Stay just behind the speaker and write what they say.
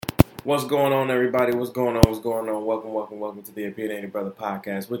What's going on, everybody? What's going on? What's going on? Welcome to the Opinionated Brother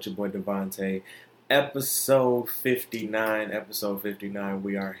Podcast with your boy Devontae. Episode 59. Episode 59.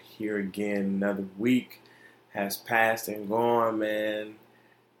 We are here again. Another week has passed and gone, man.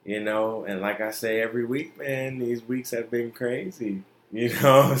 You know, and like I say every week, man, these weeks have been crazy. You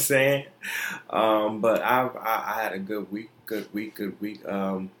know what I'm saying? But I had a good week.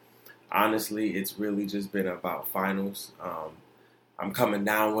 Honestly, it's really just been about finals. I'm coming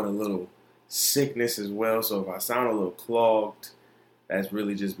down with a little sickness as well, so if I sound a little clogged, that's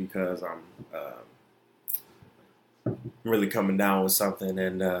really just because I'm really coming down with something,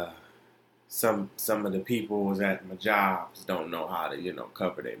 and some of the people at my jobs don't know how to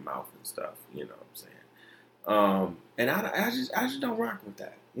cover their mouth and stuff. You know what I'm saying? And I just don't rock with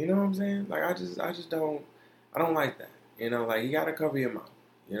that. You know what I'm saying? Like I don't like that. You know, like you gotta cover your mouth.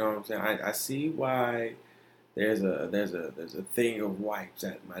 You know what I'm saying? I see why. There's a thing of wipes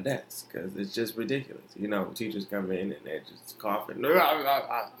at my desk because it's just ridiculous. You know, teachers come in and they're just coughing,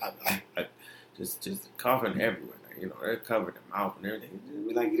 just coughing everywhere. You know, they're covering their mouth and everything.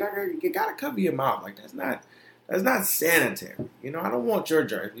 Like you gotta cover your mouth. Like that's not sanitary. You know, I don't want your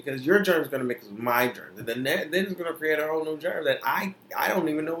germs because your germs gonna mix with my germs, and then it's gonna create a whole new germ that I don't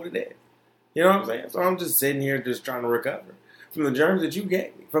even know what it is. You know what I'm saying? So I'm just sitting here just trying to recover from the germs that you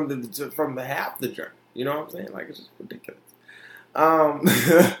gave me, from the half the germs. You know what I'm saying? Like, it's just ridiculous.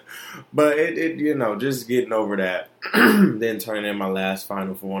 But it just getting over that. Then turning in my last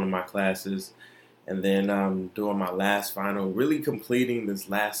final for one of my classes. And then doing my last final. Really completing this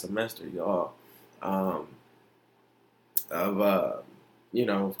last semester, y'all. Of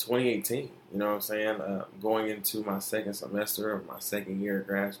 2018. You know what I'm saying? Going into my second semester of my second year of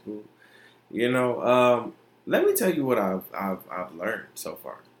grad school. You know, let me tell you what I've learned so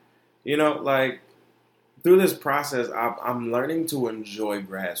far. You know, like, through this process, I'm learning to enjoy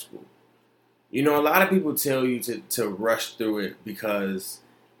grad school. You know, a lot of people tell you to rush through it because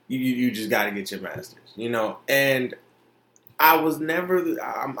you just got to get your master's. You know, and I'm never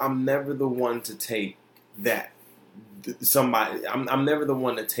the one to take that. I'm never the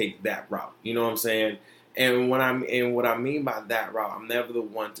one to take that route. You know what I'm saying? And what I mean by that route, I'm never the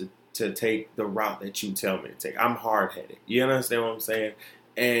one to take the route that you tell me to take. I'm hard headed. You understand what I'm saying?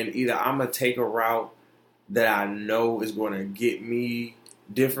 And either I'm gonna take a route that I know is going to get me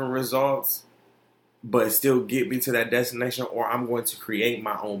different results, but still get me to that destination, or I'm going to create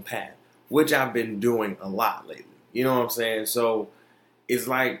my own path, which I've been doing a lot lately. You know what I'm saying? So it's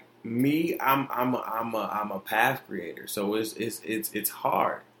like me, I'm a path creator, so it's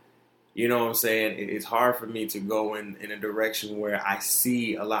hard. You know what I'm saying? It's hard for me to go in a direction where I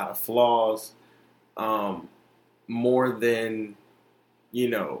see a lot of flaws, more than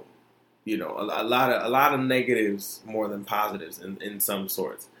a lot of negatives more than positives in some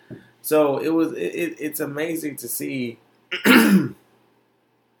sorts. So it's amazing to see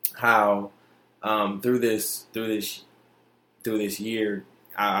how through this year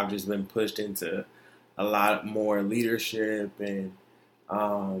I've just been pushed into a lot more leadership and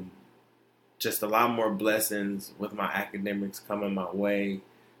just a lot more blessings with my academics coming my way,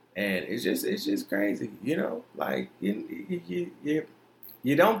 and it's just crazy, you know, like you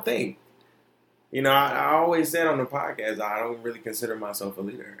don't think. You know, I always said on the podcast I don't really consider myself a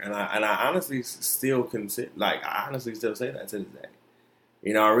leader, and I honestly still say that to this day.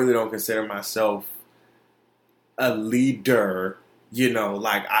 You know, I really don't consider myself a leader. You know,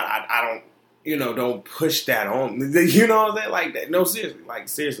 like I don't push that on. You know what I'm saying? Like that. No,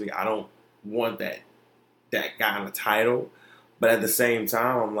 seriously, I don't want that kind of title. But at the same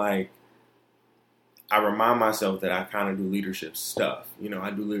time, I'm like, I remind myself that I kind of do leadership stuff. You know,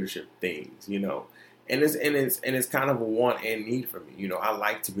 I do leadership things. You know, and it's kind of a want and need for me. You know, I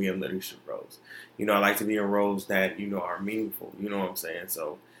like to be in leadership roles. You know, I like to be in roles that are meaningful. You know what I'm saying?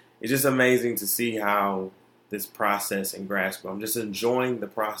 So it's just amazing to see how this process in grad school. I'm just enjoying the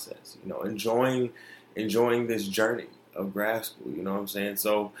process. You know, enjoying this journey of grad school. You know what I'm saying?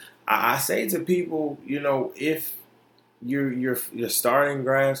 So I say to people, you know, if you're starting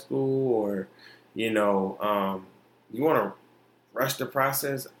grad school, or you want to rush the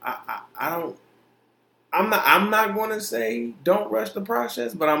process. I'm not going to say don't rush the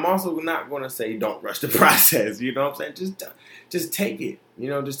process, but I'm also not going to say don't rush the process. You know what I'm saying? Just take it. You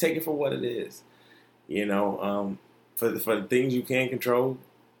know, just take it for what it is. You know, for the things you can control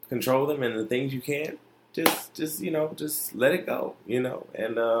them, and the things you can't, just let it go. You know,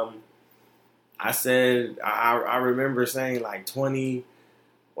 and I remember saying like 20.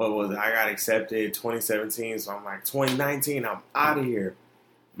 What was it? I got accepted 2017, so I'm like 2019, I'm out of here.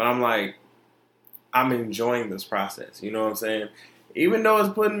 But I'm like, I'm enjoying this process. You know what I'm saying? Even though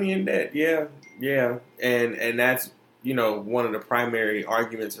it's putting me in debt, yeah, and that's one of the primary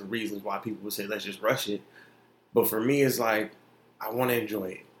arguments and reasons why people would say let's just rush it. But for me, it's like I want to enjoy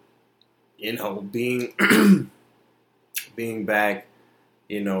it. Being being back,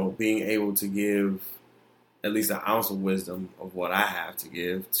 being able to give at least an ounce of wisdom of what I have to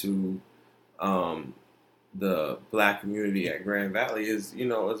give to the Black community at Grand Valley is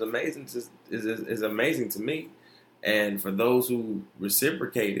amazing. Is amazing to me. And for those who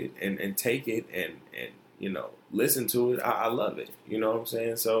reciprocate it and take it and listen to it, I love it. You know what I'm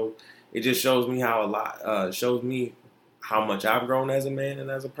saying? So it just shows me shows me how much I've grown as a man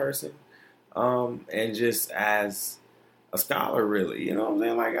and as a person, and just as a scholar, really. You know what I'm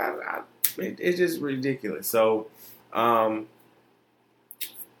saying? Like it's just ridiculous. So,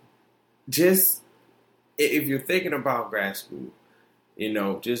 just if you're thinking about grad school,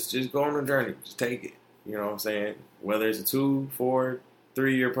 just go on a journey. Just take it. You know what I'm saying? Whether it's a 2, 4,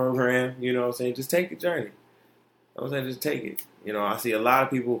 3-year program, you know what I'm saying? Just take the journey. You know what I'm saying? Just take it. I see a lot of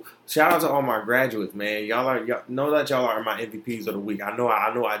people. Shout out to all my graduates, man. Y'all know that y'all are my MVPs of the week. I know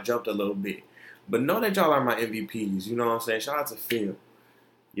I jumped a little bit. But know that y'all are my MVPs. You know what I'm saying? Shout out to Phil.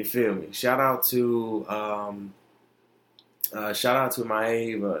 You feel me? Shout out to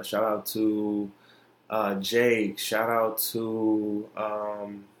Maeva. Shout out to Jake. Shout out to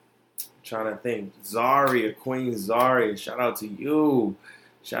trying to think. Zaria, Queen Zaria. Shout out to you.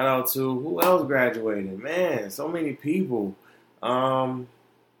 Shout out to who else graduated? Man, so many people. Marquina,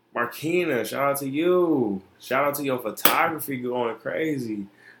 shout out to you. Shout out to your photography going crazy.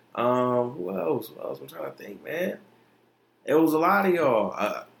 Who else? I'm trying to think, man. It was a lot of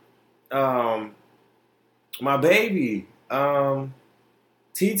y'all. My baby, TT,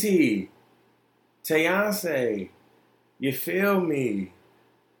 Tayance, you feel me?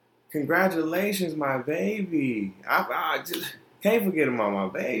 Congratulations, my baby. I just can't forget about my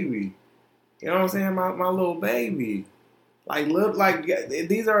baby. You know what I'm saying? My little baby.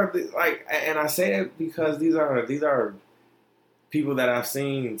 These are and I say that because these are people that I've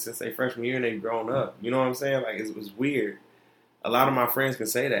seen since they freshman year and they've grown up. You know what I'm saying? Like it was weird. A lot of my friends can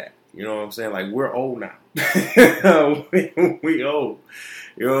say that. You know what I'm saying? Like we're old now. we old.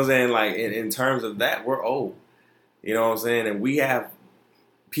 You know what I'm saying? Like in terms of that, we're old. You know what I'm saying? And we have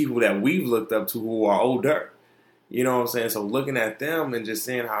people that we've looked up to who are older. You know what I'm saying? So looking at them and just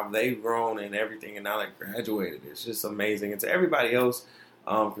seeing how they've grown and everything and now they graduated, it's just amazing. And to everybody else,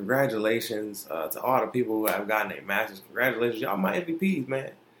 congratulations to all the people who have gotten their masters. Congratulations. Y'all my MVPs,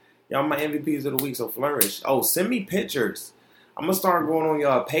 man. Y'all my MVPs of the week, so flourish. Oh, send me pictures. I'm going to start going on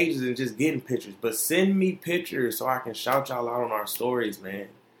y'all pages and just getting pictures. But send me pictures so I can shout y'all out on our stories, man.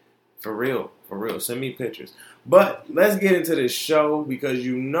 For real. Send me pictures. But let's get into this show because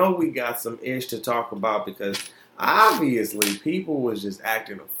we got some ish to talk about because obviously people was just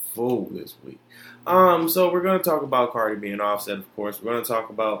acting a fool this week. So we're going to talk about Cardi B and Offset, of course. We're going to talk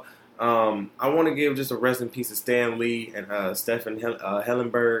about, I want to give just a rest in peace to Stan Lee and Stephen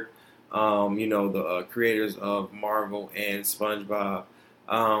Hillenburg, the creators of Marvel and SpongeBob.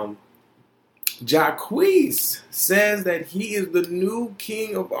 Jacquees says that he is the new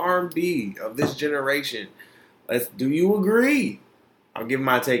king of R&B of this generation. Do you agree? I'll give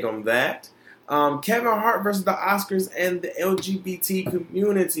my take on that. Kevin Hart versus the Oscars and the LGBT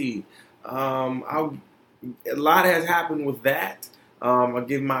community. A lot has happened with that. I'll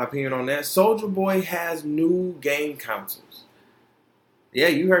give my opinion on that. Soulja Boy has new game consoles. Yeah,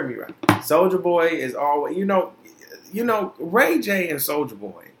 you heard me right. Soulja Boy is always, Ray J and Soulja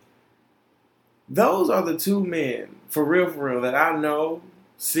Boy. Those are the two men, for real, that I know,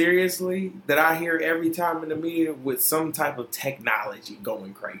 seriously, that I hear every time in the media with some type of technology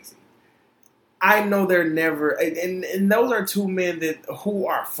going crazy. I know they're never, and those are two men who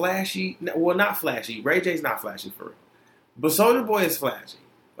are flashy. Well, not flashy. Ray J's not flashy for real. But Soulja Boy is flashy,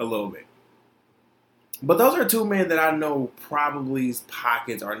 a little bit. But those are two men that I know probably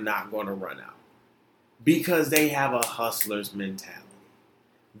pockets are not going to run out. Because they have a hustler's mentality.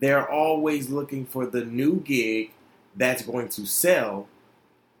 They're always looking for the new gig that's going to sell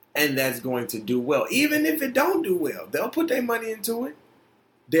and that's going to do well. Even if it don't do well, they'll put their money into it.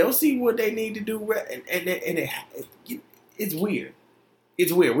 They'll see what they need to do, and it's weird.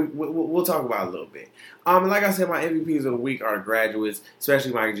 It's weird. We'll talk about it a little bit. Like I said, my MVPs of the week are the graduates,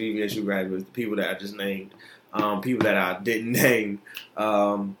 especially my GVSU graduates, the people that I just named, people that I didn't name.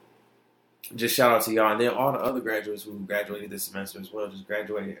 Just shout out to y'all, and then all the other graduates who graduated this semester as well, just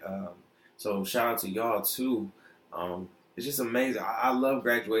graduated. So shout out to y'all too. It's just amazing. I love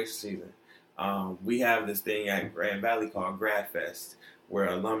graduation season. We have this thing at Grand Valley called Grad Fest, where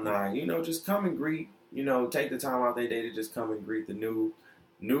alumni, just come and greet take the time out their day to just come and greet the new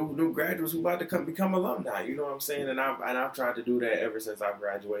graduates who about to become alumni. You know what I'm saying? And I've tried to do that ever since I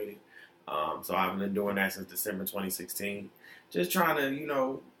graduated. So I've been doing that since December 2016. Just trying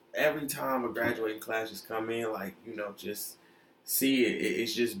to, every time a graduating class just come in, like, just see it.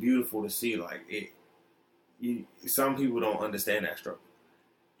 It's just beautiful to see. Like some people don't understand that struggle.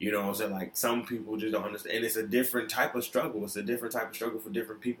 You know what I'm saying? Like, some people just don't understand. And it's a different type of struggle. It's a different type of struggle for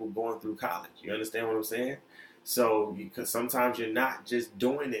different people going through college. You understand what I'm saying? So, because sometimes you're not just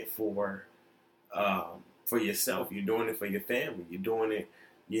doing it for yourself. You're doing it for your family. You're doing it,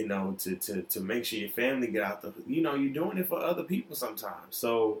 to make sure your family get out the, you're doing it for other people sometimes.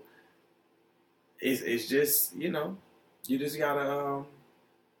 So, it's just, you just gotta,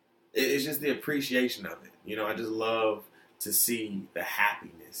 it's just the appreciation of it. I just love to see the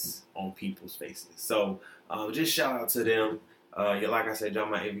happiness on people's faces. So, just shout out to them. Like I said, y'all,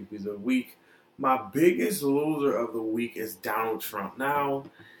 my MVPs of the week. My biggest loser of the week is Donald Trump. Now,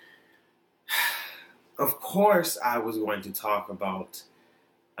 of course, I was going to talk about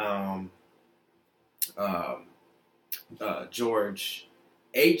George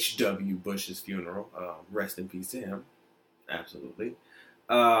H.W. Bush's funeral. Rest in peace to him. Absolutely.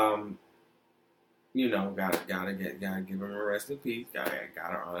 Gotta give him a rest in peace.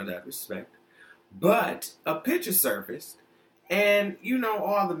 Gotta honor that respect. But a picture surfaced, and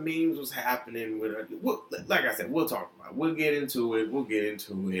all the memes was happening with her. Like I said, we'll talk about it. We'll get into it.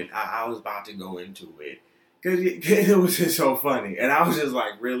 I was about to go into it because it was just so funny, and I was just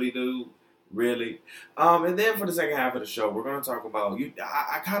like, really, dude, really. And then for the second half of the show, we're gonna talk about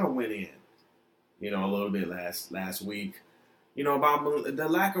I kind of went in, a little bit last week. About the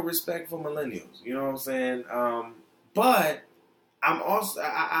lack of respect for millennials. You know what I'm saying? But I'm also,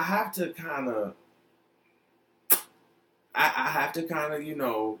 I have to kind of,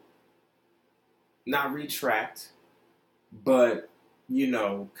 not retract, but,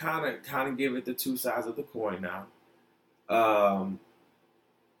 kind of give it the two sides of the coin now.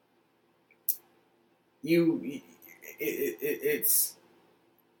 You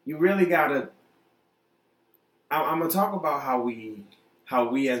really gotta. I'm gonna talk about how we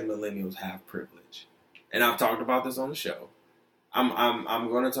as millennials have privilege, and I've talked about this on the show. I'm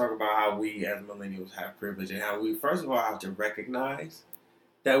going to talk about how we as millennials have privilege, and how we first of all have to recognize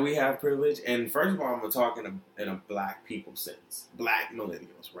that we have privilege. And first of all, I'm gonna talk in a black people sense, black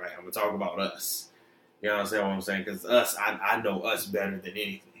millennials, right? I'm gonna talk about us. You know what I'm saying? Because us, I know us better than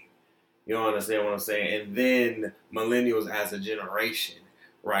anything. You know understand what I'm saying? And then millennials as a generation.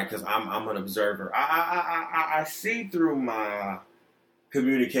 Right, because I'm an observer. I see through my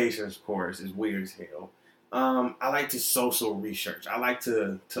communications course. Is weird as hell. I like to social research. I like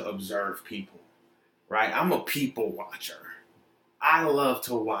to observe people. Right, I'm a people watcher. I love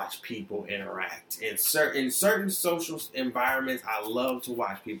to watch people interact in certain social environments. I love to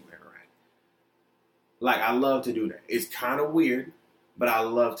watch people interact. Like, I love to do that. It's kind of weird, but I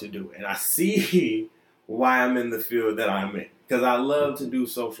love to do it, and I see why I'm in the field that I'm in. Because I love to do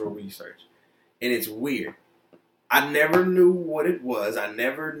social research. And it's weird. I never knew what it was. I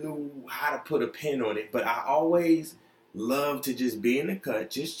never knew how to put a pin on it. But I always loved to just be in the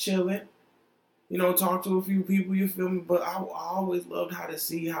cut, just chilling. Talk to a few people, you feel me? But I always loved how to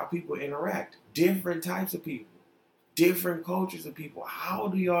see how people interact. Different types of people. Different cultures of people. How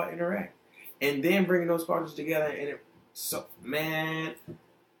do y'all interact? And then bringing those cultures together. And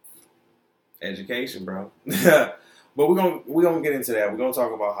education, bro. But we're gonna get into that. We're gonna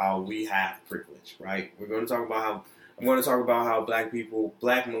talk about how we have privilege, right? I'm gonna talk about how black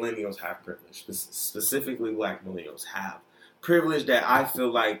millennials have privilege. Specifically, black millennials have privilege that I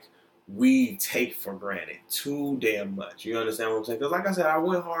feel like we take for granted too damn much. You understand what I'm saying? Because, like I said, I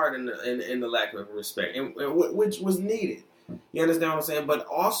went hard in the lack of respect, and which was needed. You understand what I'm saying? But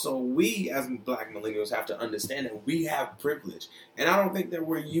also, we as black millennials have to understand that we have privilege. And I don't think that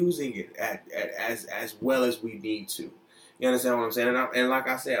we're using it as well as we need to. You understand what I'm saying? And like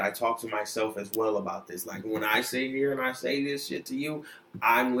I said, I talk to myself as well about this. Like, when I sit here and I say this shit to you,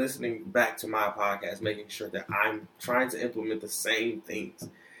 I'm listening back to my podcast, making sure that I'm trying to implement the same things.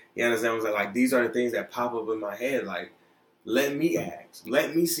 You understand what I'm saying? Like, these are the things that pop up in my head. Like, let me ask.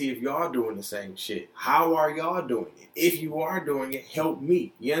 Let me see if y'all doing the same shit. How are y'all doing it? If you are doing it, help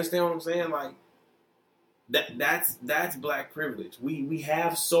me. You understand what I'm saying? Like, that's black privilege. We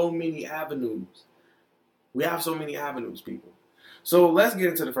have so many avenues. We have so many avenues, people. So let's get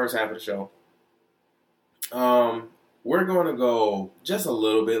into the first half of the show. We're going to go just a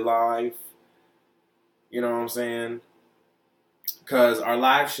little bit live. You know what I'm saying? Because our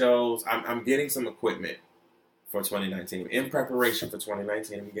live shows, I'm getting some equipment for 2019. In preparation for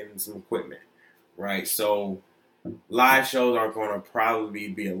 2019, I'm getting some equipment, right? So live shows are going to probably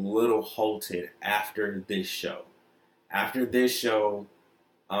be a little halted after this show. After this show,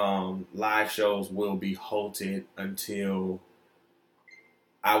 live shows will be halted until,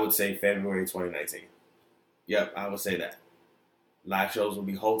 I would say, February 2019. Yep, I would say that. Live shows will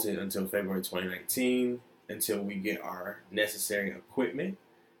be halted until February 2019 until we get our necessary equipment.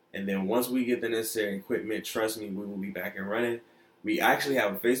 And then once we get the necessary equipment, trust me, we will be back and running. We actually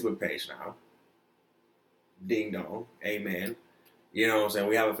have a Facebook page now. Ding dong. Amen. You know what I'm saying?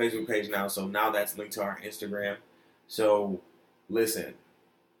 We have a Facebook page now, so now that's linked to our Instagram. So, listen,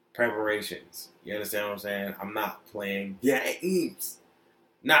 preparations. You understand what I'm saying? I'm not playing games.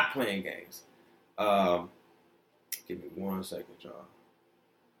 Not playing games. Give me 1 second, y'all.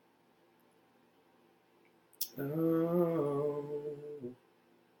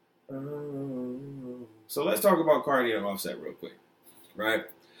 So let's talk about Cardi and Offset real quick, right?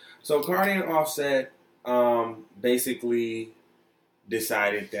 So Cardi and Offset basically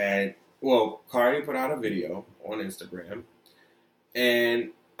decided that, well, Cardi put out a video on Instagram,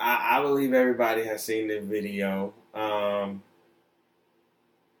 and I believe everybody has seen the video.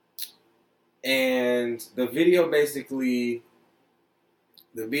 And the video basically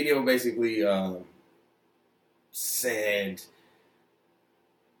said,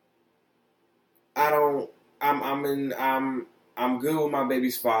 I'm good with my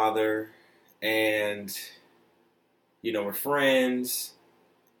baby's father, and you know, we're friends,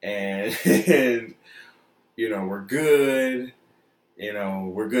 and and you know, we're good, you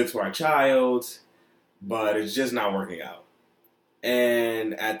know, we're good to our child, but it's just not working out.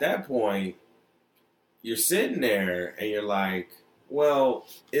 And at that point, you're sitting there and you're like, well,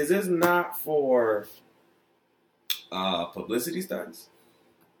 is this not for publicity stunts?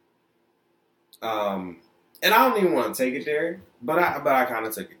 And I don't even want to take it there, but I kind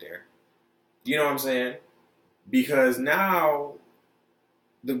of took it there. You know what I'm saying? Because now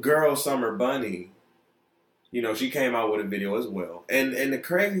the girl Summer Bunny, you know, she came out with a video as well. And the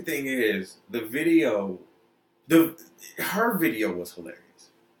crazy thing is, her video was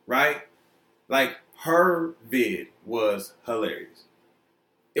hilarious, right? Like, her vid was hilarious.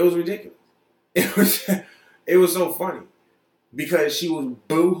 It was ridiculous. It was so funny because she was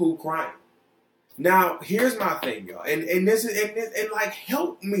boo-hoo crying. Now, here's my thing, y'all, and like,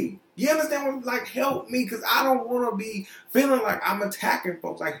 help me. You understand what I'm like? Help me, because I don't want to be feeling like I'm attacking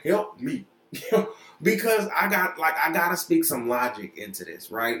folks. Like, help me, because I gotta speak some logic into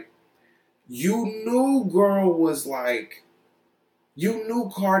this, right? You knew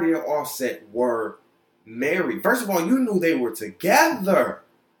Cardi and Offset were married. First of all, you knew they were together.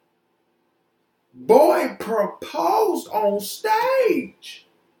 Boy proposed on stage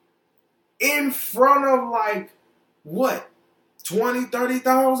in front of, like, what, 20,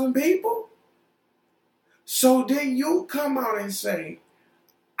 30,000 people? So then you come out and say,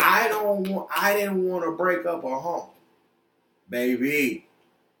 I didn't want to break up a home. Baby,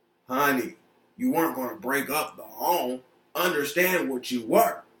 honey, you weren't going to break up the home. Understand what you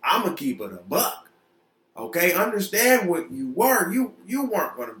were. I'm going to keep it a buck. Okay? Understand what you were. You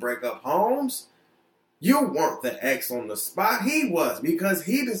weren't going to break up homes. You weren't the ex on the spot. He was, because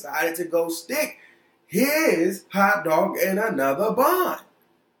he decided to go stick his hot dog in another bun.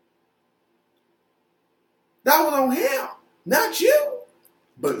 That was on him, not you.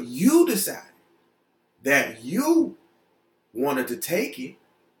 But you decided that you wanted to take it,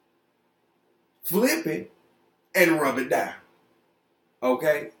 flip it, and rub it down.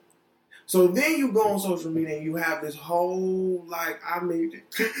 Okay? So then you go on social media and you have this whole, like,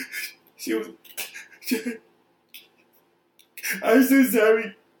 she was... I'm so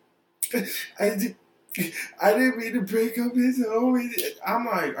sorry. I didn't mean to break up his home. I'm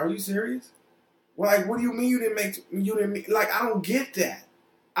like, are you serious? Like, what do you mean you didn't mean, like, I don't get that.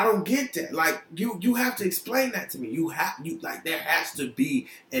 I don't get that. Like, you have to explain that to me. There has to be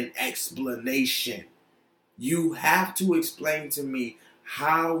an explanation. You have to explain to me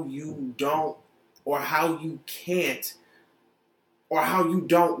how you don't, or how you can't, or how you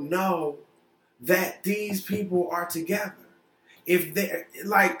don't know that these people are together. If they're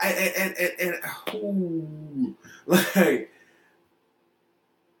like,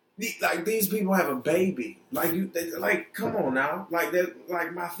 like these people have a baby. Like come on now.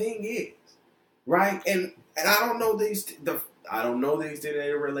 Like my thing is, right? And I don't know I don't know these in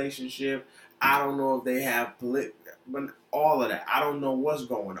a relationship. I don't know if they have but all of that. I don't know what's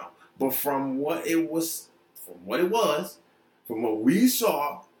going on. But from what we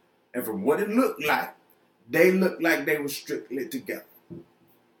saw, and from what it looked like, they looked like they were strictly together.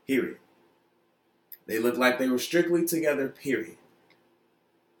 Period. They looked like they were strictly together, period.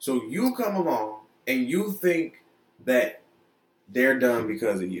 So you come along and you think that they're done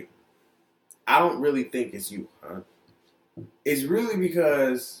because of you. I don't really think it's you, huh? It's really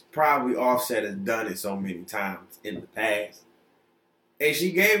because probably Offset has done it so many times in the past. And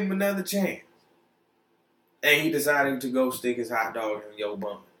she gave him another chance. And he decided to go stick his hot dog in your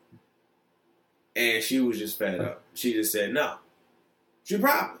bun. And she was just fed up. She just said no. She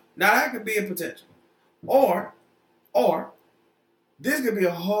probably. Now that could be a potential. Or, this could be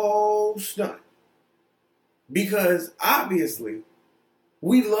a whole stunt. Because obviously,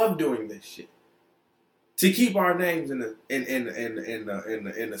 we love doing this shit to keep our names in the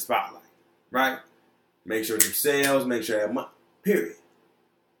spotlight, right? Make sure there's sales, make sure they have money. Period.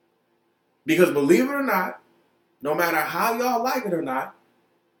 Because believe it or not, no matter how y'all like it or not,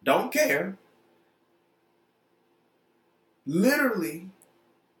 don't care. Literally,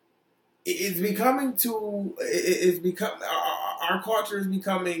 our culture is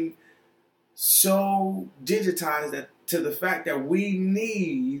becoming so digitized that to the fact that we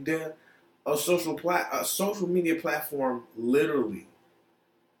need a social media platform. Literally,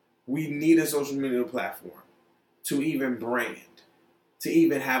 we need a social media platform to even brand, to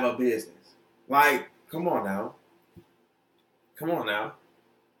even have a business. Like, come on now.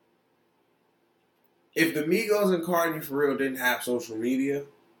 If the Migos and Cardi for real didn't have social media,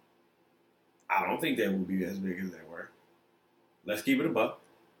 I don't think they would be as big as they were. Let's keep it a buck.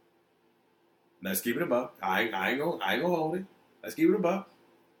 I ain't gonna hold it. Let's keep it a buck.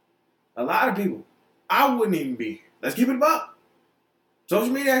 A lot of people, I wouldn't even be here. Let's keep it a buck. Social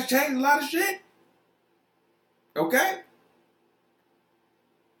media has changed a lot of shit. Okay?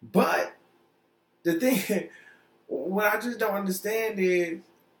 But the thing, what I just don't understand is,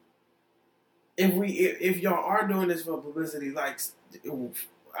 if y'all are doing this for publicity, like,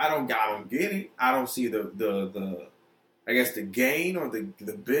 I don't get it. I don't see the I guess the gain or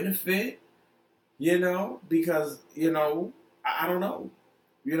the benefit, because I don't know,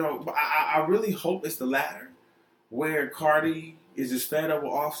 but I really hope it's the latter, where Cardi is just fed up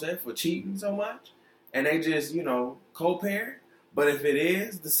with Offset for cheating so much, and they just co-parent. But if it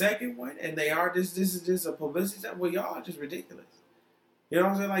is the second one, and they are this is just a publicity stuff, well, y'all are just ridiculous. You know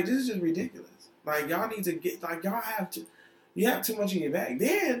what I'm saying? Like, this is just ridiculous. Like, y'all need to get, like, you have too much in your bag.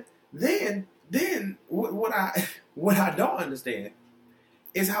 Then what I don't understand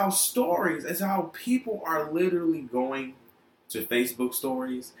is how people are literally going to Facebook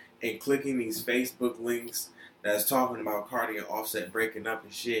stories and clicking these Facebook links that's talking about Cardi and Offset breaking up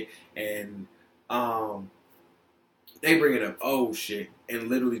and shit, and they bringing up old shit and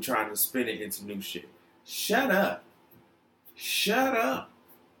literally trying to spin it into new shit. Shut up.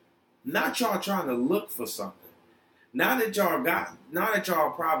 Not y'all trying to look for something. Now that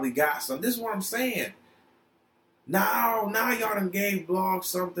y'all probably got something. This is what I'm saying. Now y'all done gave blogs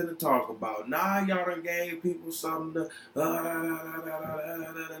something to talk about. Now y'all done gave people something to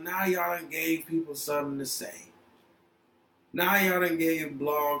now y'all done gave people something to say. Now y'all done gave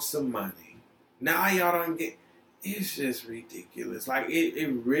blogs some money. Now y'all done get. It's just ridiculous. Like,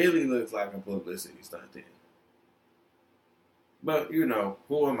 it really looks like a publicity stunt then. But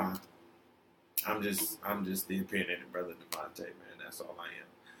who am I? I'm just the opinionated brother Devontae, man. That's all I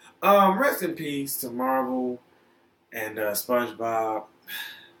am. Rest in peace to Marvel and SpongeBob,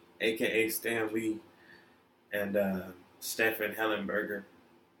 aka Stan Lee, and Stefan Hellenberger.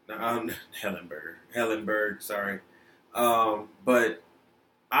 Hellenberg, sorry. But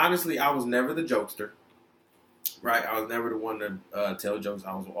honestly, I was never the jokester. Right, I was never the one to tell jokes.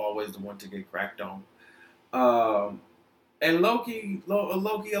 I was always the one to get cracked on. And Loki,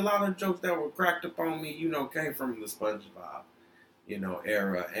 a lot of jokes that were cracked up on me, came from the SpongeBob,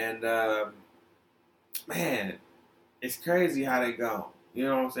 era. And man, it's crazy how they go. You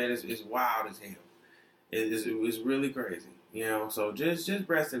know what I'm saying? It's wild as hell. It's really crazy. So just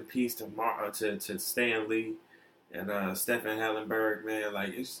rest in peace to Stan Lee and Stefan Hellenberg, man.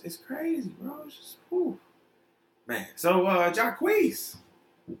 Like, it's crazy, bro. It's just whew. Man, so Jacquees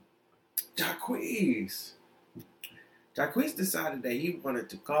decided that he wanted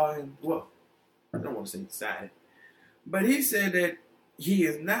to call him. Well, I don't want to say decided, but he said that he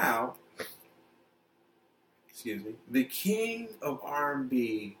is now, the king of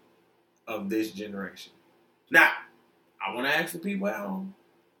R&B of this generation. Now, I want to ask the people at home.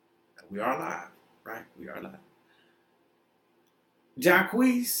 We are live, right? We are live.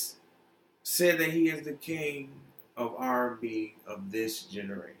 Jacquees said that he is the king of R&B of this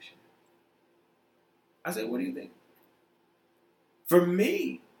generation. I said, what do you think? For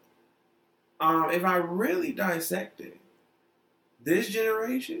me, if I really dissected this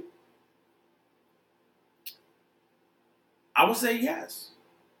generation, I would say yes.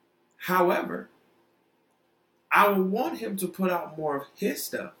 However, I would want him to put out more of his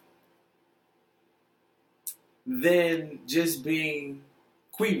stuff than just being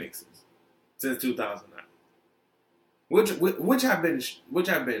Queen mixes since 2009, which have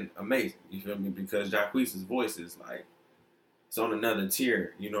been amazing. You feel me? Because Jacquees's voice is like it's on another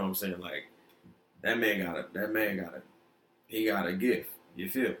tier. You know what I'm saying? Like he got a gift. You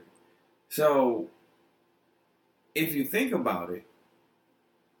feel me? So if you think about it,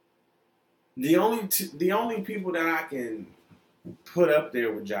 the only people that I can put up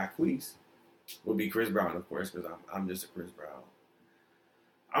there with Jacquees would be Chris Brown, of course, because I'm just a Chris Brown.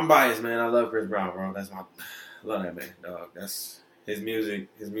 I'm biased, man. I love Chris Brown, bro. Love that man, dog. That's his music.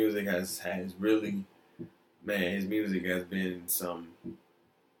 His music has really, man. His music has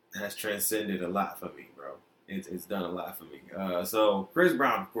transcended a lot for me, bro. It's done a lot for me. So Chris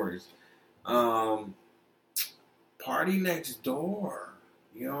Brown, of course. Party Next Door.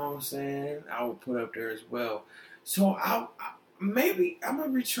 You know what I'm saying? I would put up there as well. So maybe I'm gonna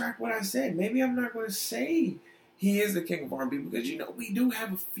retract what I said. Maybe I'm not gonna say he is the king of R&B because we do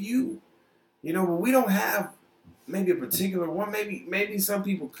have a few. But we don't have maybe a particular one. Maybe some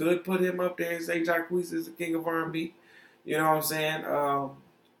people could put him up there and say Jacquees is the king of R&B. You know what I'm saying?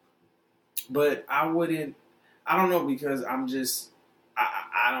 But I wouldn't. I don't know because I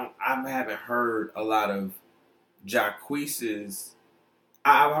haven't heard a lot of Jacquees's.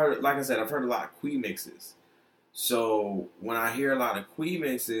 I've heard, like I said, I've heard a lot of Queen mixes. So when I hear a lot of Queen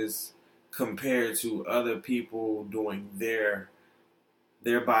mixes compared to other people doing their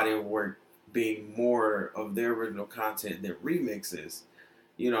body of work being more of their original content than remixes,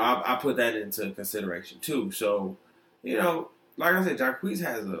 I put that into consideration too. So, like I said, Jacquees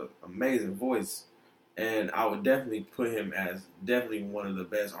has an amazing voice, and I would definitely put him as definitely one of the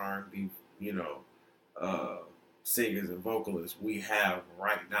best R&B, singers and vocalists we have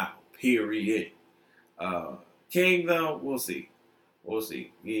right now. Period. King though, we'll see.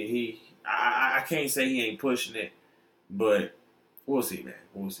 I can't say he ain't pushing it, but we'll see, man.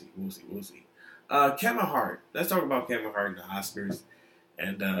 We'll see. Kevin Hart. Let's talk about Kevin Hart and the Oscars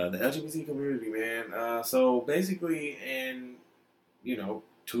and the LGBT community, man. So basically, in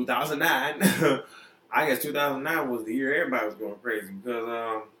 2009, I guess 2009 was the year everybody was going crazy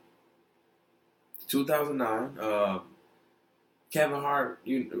because 2009, Kevin Hart,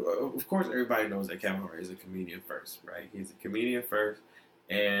 of course everybody knows that Kevin Hart is a comedian first, right? He's a comedian first,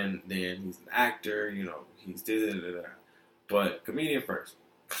 and then he's an actor, he's da-da-da-da. But comedian first.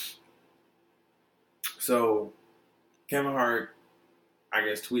 So, Kevin Hart, I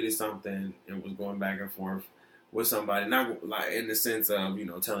guess, tweeted something and was going back and forth with somebody, not like in the sense of,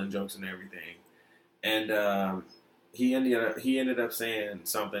 telling jokes and everything. And he ended up saying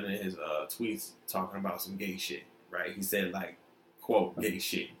something in his tweets talking about some gay shit, right? He said like, quote, gay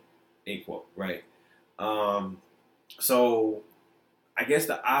shit, end quote, right? So I guess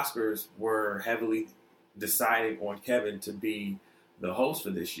the Oscars were heavily deciding on Kevin to be the host for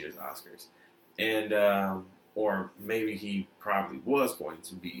this year's Oscars. And, or maybe he probably was going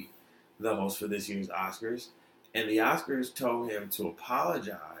to be the host for this year's Oscars. And the Oscars told him to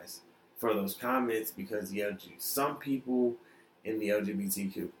apologize for those comments because some people in the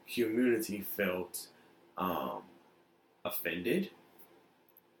LGBTQ community felt offended.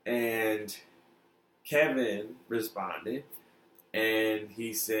 And Kevin responded and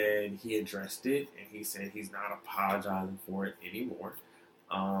he said he addressed it and he said he's not apologizing for it anymore.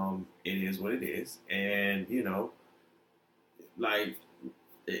 It is what it is. And,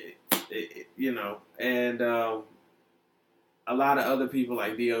 and a lot of other people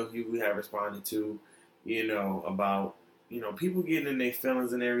like D.L. Hughley have responded to, about, people getting in their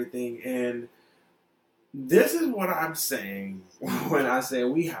feelings and everything. And this is what I'm saying when I say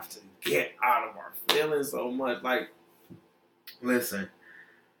we have to get out of our feelings so much. Like, listen,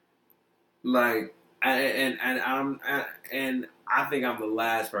 like, and I think I'm the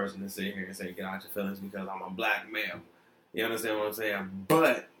last person to sit here and say get out your feelings because I'm a black male. You understand what I'm saying?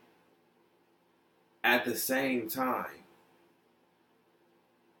 But at the same time,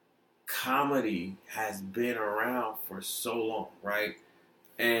 comedy has been around for so long, right?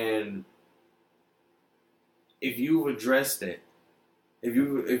 And if you've addressed it, if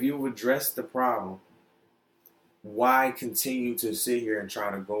you've addressed the problem, why continue to sit here and try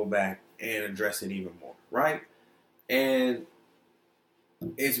to go back and address it even more, right? And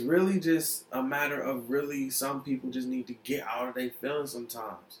it's really just a matter of really some people just need to get out of their feelings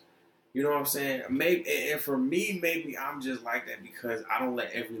sometimes. You know what I'm saying? Maybe, and for me, maybe I'm just like that because I don't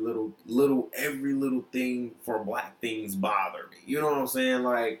let every little thing for black things bother me. You know what I'm saying?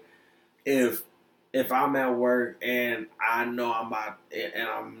 Like, if I'm at work and I know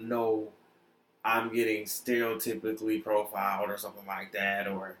I'm getting stereotypically profiled or something like that,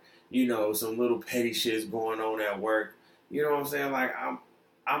 or some little petty shit's going on at work. You know what I'm saying? Like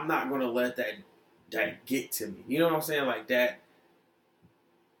I'm not gonna let that get to me. You know what I'm saying? Like that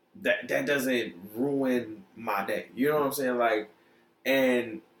doesn't ruin my day. You know what I'm saying? Like,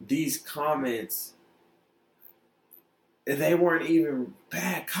 and these comments, they weren't even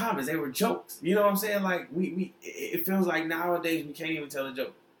bad comments. They were jokes. You know what I'm saying? Like it feels like nowadays we can't even tell a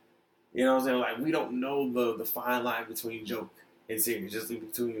joke. You know what I'm saying? Like we don't know the fine line between joke and serious.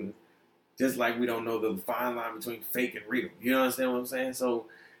 Just like we don't know the fine line between fake and real. You understand what I'm saying? So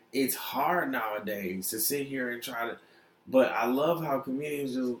it's hard nowadays to sit here and try to. But I love how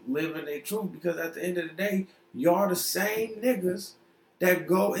comedians just live in their truth, because at the end of the day, y'all the same niggas that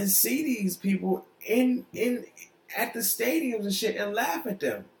go and see these people in at the stadiums and shit and laugh at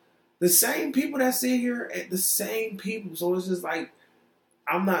them. The same people that sit here at the same people. So it's just like,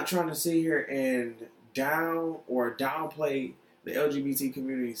 I'm not trying to sit here and downplay the LGBT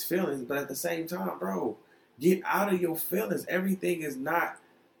community's feelings, but at the same time, bro, get out of your feelings. Everything is not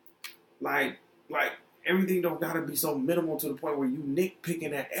like everything don't gotta be so minimal to the point where you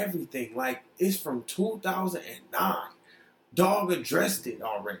nitpicking at everything. Like, it's from 2009. Dog addressed it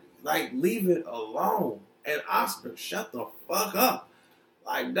already. Like, leave it alone. And Oscar, shut the fuck up.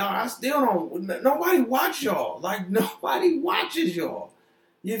 Like, dog, I still don't. Nobody watch y'all. Like, nobody watches y'all.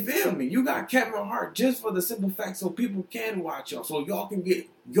 You feel me? You got Kevin Hart just for the simple fact so people can watch y'all, so y'all can get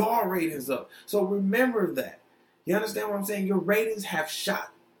your ratings up. So remember that. You understand what I'm saying? Your ratings have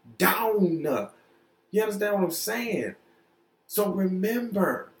shot down. You understand what I'm saying? So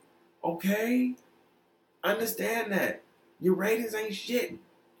remember, okay? Understand that. Your ratings ain't shit,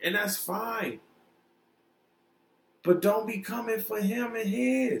 and that's fine. But don't be coming for him and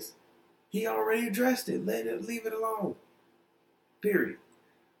his. He already addressed it. Leave it alone. Period.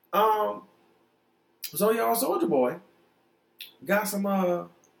 So y'all, Soulja Boy got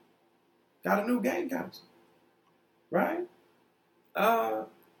a new game council, right?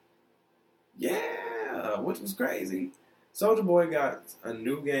 Yeah, which was crazy. Soulja Boy got a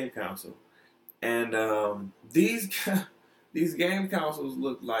new game council, and these game councils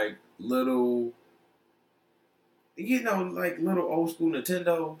look like little, like little old school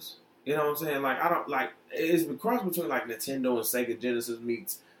Nintendos. You know what I'm saying? Like, I don't like, it's a cross between like Nintendo and Sega Genesis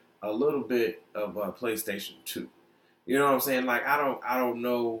meets a little bit of PlayStation 2. You know what I'm saying? Like, I don't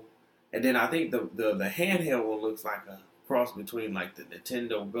know. And then I think the handheld one looks like a cross between like the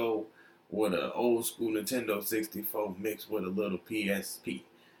Nintendo Go with an old school Nintendo 64 mixed with a little PSP.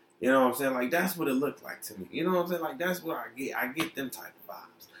 You know what I'm saying? Like, that's what it looked like to me. You know what I'm saying? Like, that's what I get. I get them type of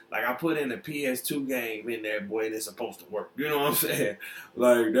vibes. Like, I put in a PS2 game in there, boy, and it's supposed to work. You know what I'm saying?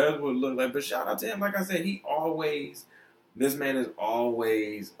 Like, that's what it looked like. But shout out to him. Like I said, this man is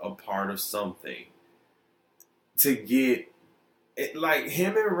always a part of something to get it. Like,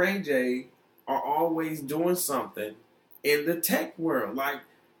 him and Ray J are always doing something in the tech world. Like,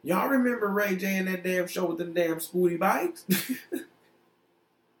 y'all remember Ray J and that damn show with them damn Scooty bikes?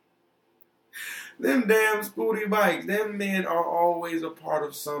 Them damn Scooty bikes. Them men are always a part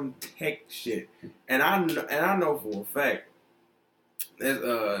of some tech shit. And I know for a fact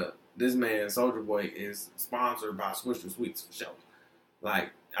this man, Soulja Boy, is sponsored by Swisher Sweets for sure. Like,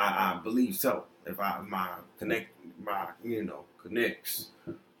 I believe so. If my connects,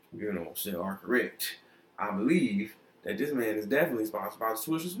 shit are correct, I believe that this man is definitely sponsored by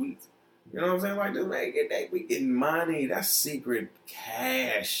Swisher Sweets. You know what I'm saying? Like, this man we getting money. That's secret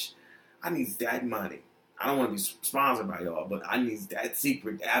cash. I need that money. I don't want to be sponsored by y'all, but I need that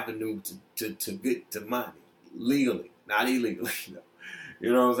secret avenue to get to money legally, not illegally.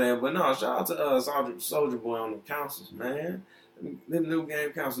 You know what I'm saying? But no, shout out to Soulja Boy on the councils, man. Them new game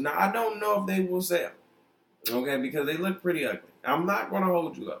councils. Now, I don't know if they will sell, okay, because they look pretty ugly. I'm not gonna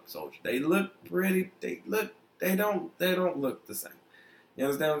hold you up, Soulja. They look pretty. They don't look the same. You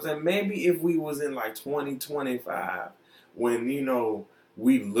understand what I'm saying? Maybe if we was in like 2025, when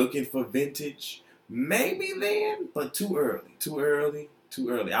we looking for vintage, maybe then, but too early.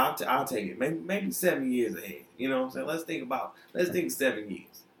 I'll take it. Maybe 7 years ahead. You know what I'm saying? Let's think 7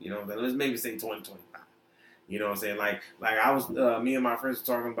 years. You know what I'm saying? Let's maybe say 2025. You know what I'm saying? Like I was, me and my friends were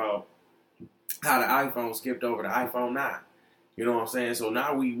talking about how the iPhone skipped over the iPhone 9. You know what I'm saying? So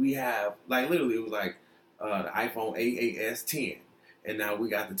now we have, like, literally it was like the iPhone 8, 8S, 10. And now we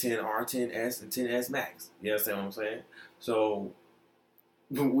got the 10R, 10S, and 10S Max. You understand what I'm saying? So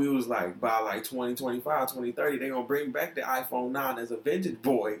we was like, by like 2025, 2030, they're going to bring back the iPhone 9 as a vintage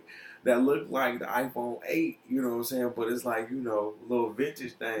boy that looked like the iPhone 8, you know what I'm saying? But it's like, a little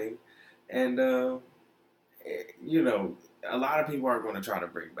vintage thing. And you know, a lot of people are going to try to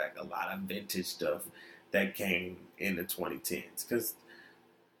bring back a lot of vintage stuff that came in the 2010s because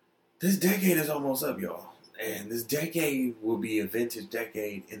this decade is almost up, y'all. And this decade will be a vintage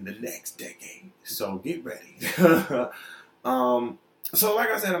decade in the next decade. So get ready. So like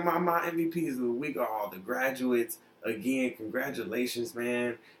I said, my MVPs of the week are all the graduates. Again, congratulations,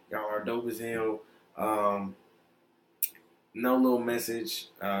 man. Y'all are dope as hell. No little message.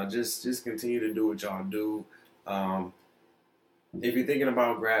 Just continue to do what y'all do. If you're thinking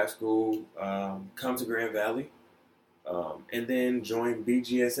about grad school, come to Grand Valley, and then join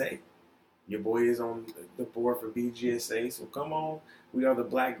BGSA. Your boy is on the board for BGSA, so come on. We are the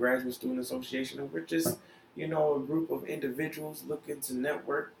Black Graduate Student Association, and we're just, a group of individuals looking to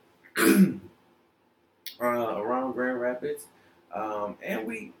network around Grand Rapids, and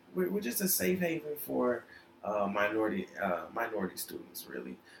we're just a safe haven for minority students,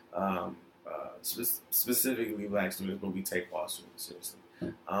 really. Specifically Black students, but we take all students seriously.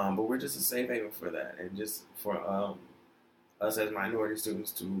 But we're just a safe haven for that, and just for us as minority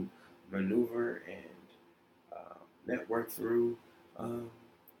students to maneuver and network through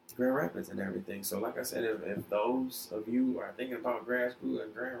Grand Rapids and everything. So like I said, if those of you are thinking about grad school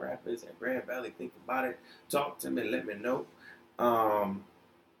in Grand Rapids and Grand Valley, think about it, talk to me, let me know.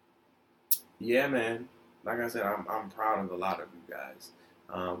 Yeah, man. Like I said, I'm proud of a lot of you guys.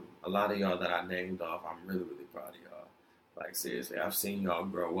 A lot of y'all that I named off, I'm really, really proud of y'all. Like seriously, I've seen y'all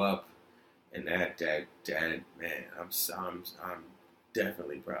grow up, and that man, I'm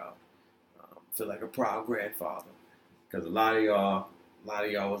definitely proud. Feel like a proud grandfather, because a lot of y'all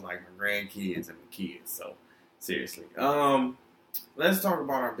was like my grandkids and my kids. So seriously, let's talk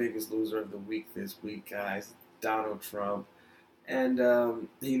about our biggest loser of the week this week, guys. Donald Trump, and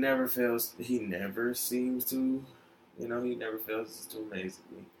he never fails. He never seems to, he never fails to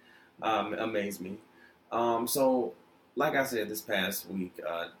amaze me. So like I said, this past week,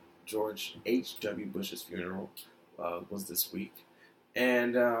 George H.W. Bush's funeral was this week,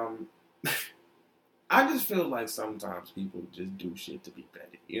 and I just feel like sometimes people just do shit to be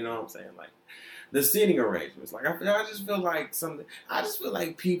petty. You know what I'm saying? Like the seating arrangements. Like I just feel like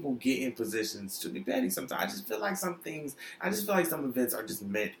people get in positions to be petty sometimes. I just feel like some events are just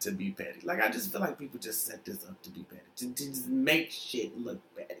meant to be petty. Like I just feel like people just set this up to be petty. To just make shit look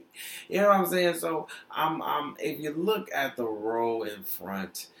petty. You know what I'm saying? So if you look at the row in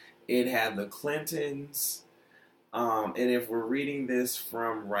front, it had the Clintons. And if we're reading this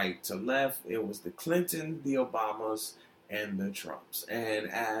from right to left, it was the Clinton, the Obamas, and the Trumps. And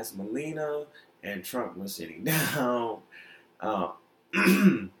as Melania and Trump were sitting down,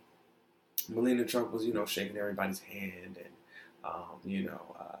 Melania Trump was, shaking everybody's hand, and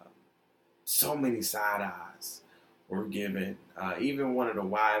so many side eyes were given. Even one of the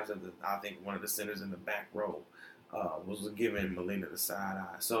wives of one of the senators in the back row was giving Melania the side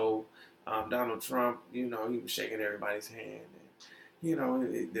eye. So Donald Trump, he was shaking everybody's hand. And,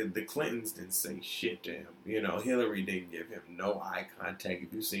 the Clintons didn't say shit to him. Hillary didn't give him no eye contact.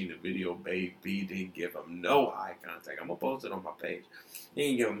 If you've seen the video, Baby didn't give him no eye contact. I'm going to post it on my page. He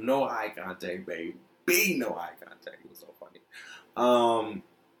didn't give him no eye contact, Baby. No eye contact. It was so funny.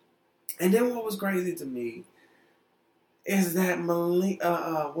 And then what was crazy to me is that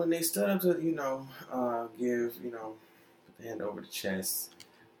when they stood up to, give, put the hand over the chest.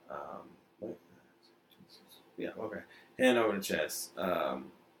 Yeah, okay. Hand over the chest. No,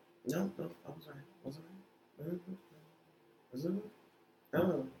 I'm sorry. Was it? Was it?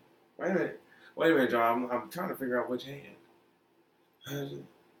 No. Wait a minute, John. I'm trying to figure out which hand. Is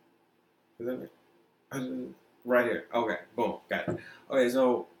that it? Right here. Okay, boom, got it. Okay,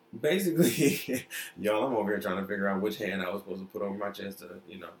 so basically, y'all, I'm over here trying to figure out which hand I was supposed to put over my chest to,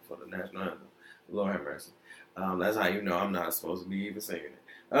 for the national anthem. Lord have mercy. That's how you know I'm not supposed to be even singing it.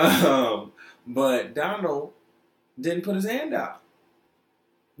 But Donald didn't put his hand out,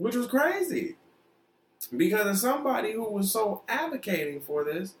 which was crazy. Because of somebody who was so advocating for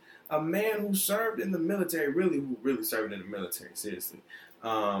this, a man who served in the military, who really served in the military, seriously,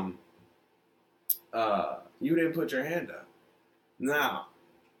 you didn't put your hand up. Now,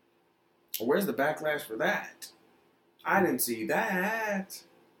 where's the backlash for that? I didn't see that.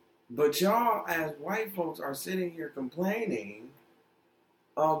 But y'all, as white folks, are sitting here complaining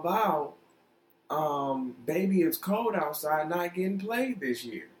about Baby It's Cold Outside not getting played this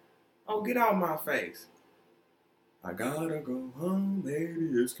year. Oh, get out my face. I gotta go home,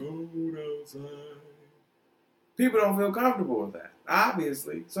 baby, it's cold outside. People don't feel comfortable with that,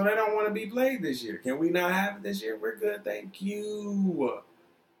 obviously. So they don't want to be played this year. Can we not have it this year? We're good, thank you.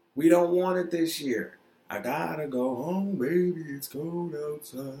 We don't want it this year. I gotta go home, baby, it's cold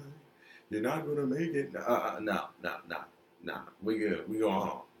outside. You're not gonna make it. No. We good. We going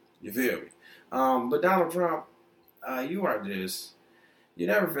home. You feel me? But Donald Trump, you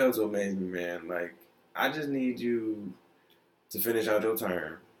never fail to amaze me, man. Like, I just need you to finish out your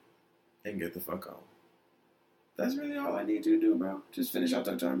term and get the fuck on. That's really all I need you to do, bro. Just finish out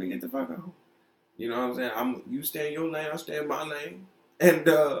that term and get the fuck on. You know what I'm saying? You stay in your lane, I stay in my lane. And,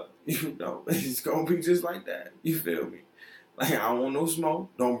 it's gonna be just like that. You feel me? Like, I don't want no smoke.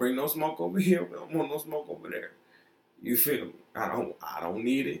 Don't bring no smoke over here. We don't want no smoke over there. You feel me? I don't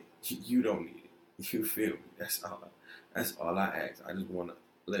need it. You don't need it. You feel me? That's all I ask. I just wanna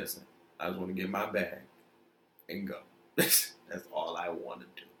listen. I just wanna get my bag and go. That's all I wanna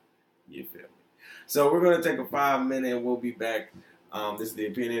do. You feel me? So we're gonna take a 5-minute and we'll be back. This is the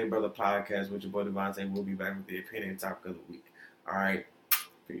Opinionated Brother Podcast with your boy Devontae. We'll be back with the opinion topic of the week. All right.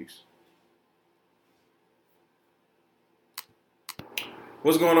 Peace.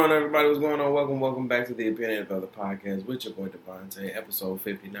 What's going on, everybody? What's going on? Welcome back to the Opinionated Brother Podcast with your boy Devontae, episode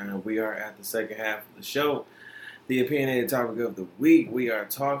 59. We are at the second half of the show. The opinionated topic of the week. We are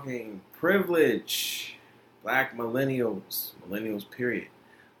talking privilege. Black millennials. Millennials, period.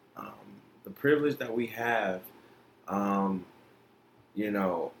 The privilege that we have, I've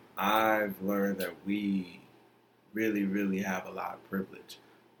learned that we really, really have a lot of privilege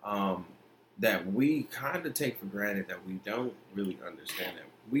that we kind of take for granted, that we don't really understand that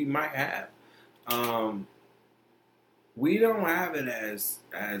we might have. We don't have it as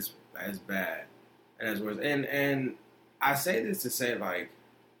bad and as worse. And I say this to say, like,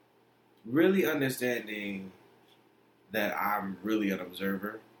 really understanding that I'm really an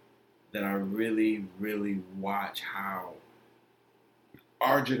observer, that I really, really watch how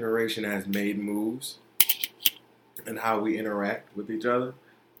our generation has made moves and how we interact with each other.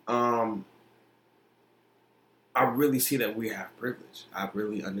 I really see that we have privilege. I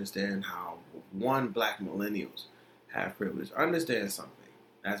really understand how, black millennials have privilege. Understand something.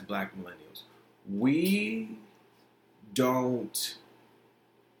 That's black millennials. We don't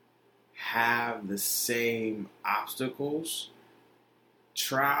have the same obstacles,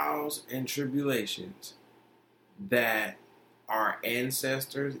 trials, and tribulations that our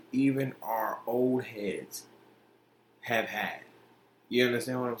ancestors, even our old heads, have had. You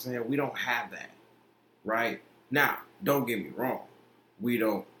understand what I'm saying? We don't have that, right? Now, don't get me wrong. We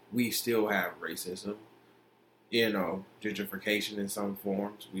still have racism, gentrification in some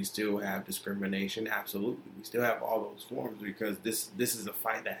forms. We still have discrimination, absolutely. We still have all those forms because this is a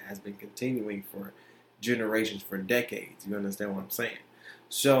fight that has been continuing for generations, for decades. You understand what I'm saying?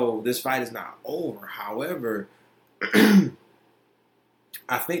 So this fight is not over. However,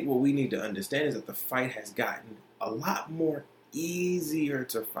 I think what we need to understand is that the fight has gotten a lot more easier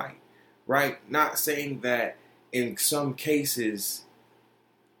to fight, right? Not saying that in some cases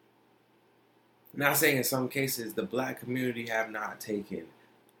the black community have not taken,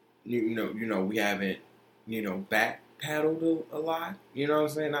 we haven't, back paddled a lot. You know what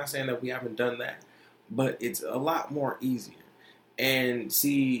I'm saying? Not saying that we haven't done that, but it's a lot more easier. And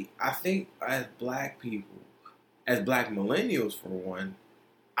see, I think as black people, as black millennials for one,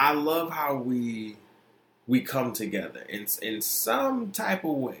 I love how we come together in some type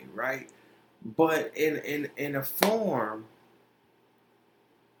of way, right? But in a form,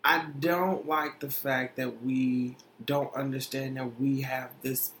 I don't like the fact that we don't understand that we have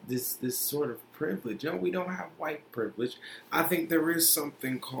this sort of privilege. We don't have white privilege. I think there is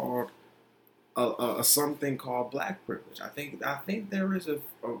something called something called black privilege. I think there is a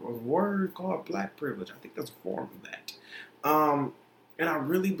word called black privilege. I think there's a form of that. And I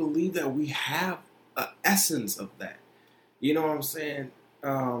really believe that we have an essence of that. You know what I'm saying?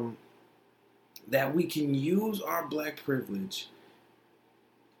 That we can use our black privilege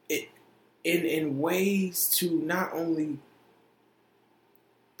in ways to not only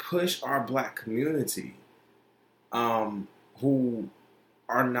push our black community, who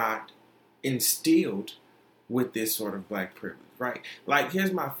are not instilled with this sort of black privilege, right? Like,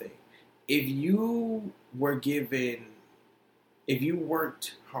 here's my thing. If you worked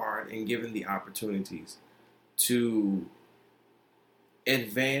hard and given the opportunities to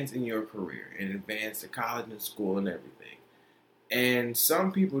advance in your career and advance to college and school and everything, and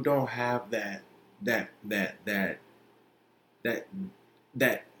some people don't have that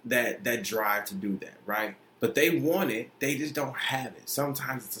drive to do that, right? But they want it, they just don't have it.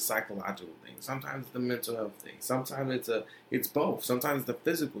 Sometimes it's a psychological thing. Sometimes it's a mental health thing. Sometimes it's both. Sometimes it's a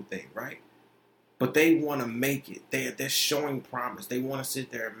physical thing, right? But they want to make it. They're showing promise. They want to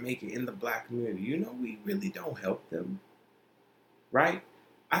sit there and make it in the black community. We really don't help them, right?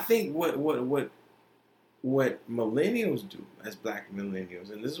 I think what what millennials do as black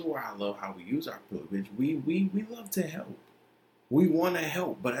millennials, and this is where I love how we use our privilege, we love to help. We want to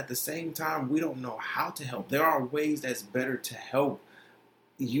help, but at the same time, we don't know how to help. There are ways that's better to help,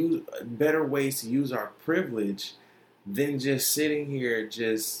 use better ways to use our privilege than just sitting here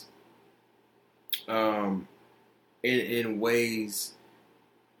just in ways,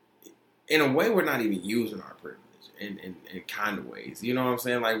 in a way we're not even using our privilege in kind of ways. You know what I'm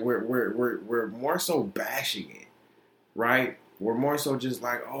saying? Like we're more so bashing it, right? We're more so just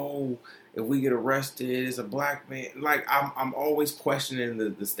like, oh, if we get arrested, it's a black man. Like I'm always questioning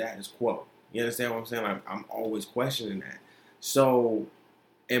the status quo. You understand what I'm saying? Like I'm always questioning that. So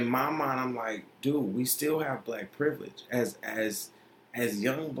in my mind, I'm like, dude, we still have black privilege as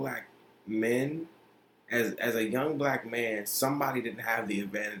young black men. As a young black man, somebody didn't have the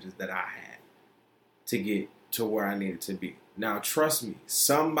advantages that I had to get to where I needed to be. Now, trust me,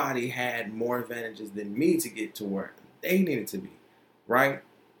 somebody had more advantages than me to get to where they needed to be, right?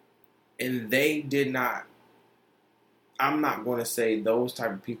 And they did not, I'm not going to say those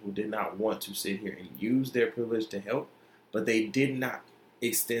type of people did not want to sit here and use their privilege to help, but they did not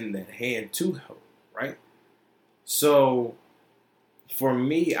extend that hand to help, right? So, for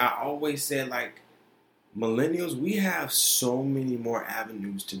me, I always said, like, millennials, we have so many more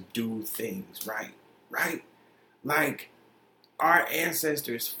avenues to do things right? Like, our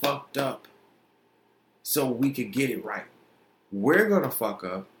ancestors fucked up so we could get it right. We're gonna fuck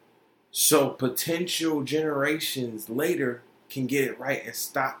up so potential generations later can get it right and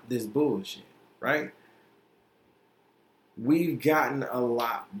stop this bullshit, right? We've gotten a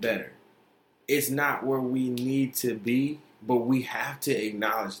lot better. It's not where we need to be, but we have to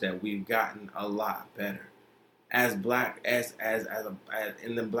acknowledge that we've gotten a lot better. As black, as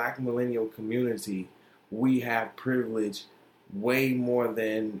in the black millennial community, we have privilege way more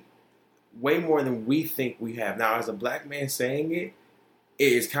than we think we have. Now, as a black man saying it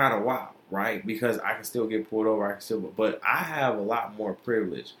is kind of wild, right? Because I can still get pulled over, but I have a lot more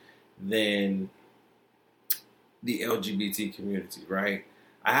privilege than the LGBT community, right?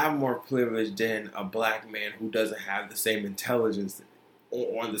 I have more privilege than a black man who doesn't have the same intelligence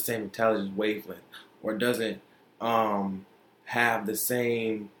or on the same intelligence wavelength, or doesn't have the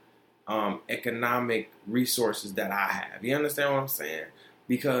same economic resources that I have. You understand what I'm saying?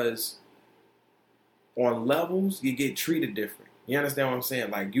 Because on levels, you get treated different. You understand what I'm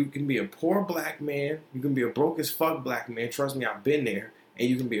saying? Like, you can be a poor black man, you can be a broke as fuck black man. Trust me, I've been there. And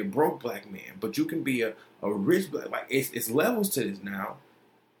you can be a broke black man, but you can be a rich black. Like, it's levels to this now.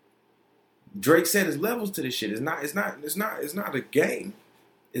 Drake said there's levels to this shit. It's not a game.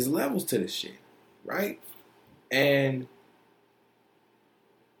 It's levels to this shit, right? And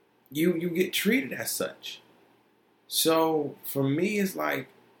you get treated as such. So for me, it's like,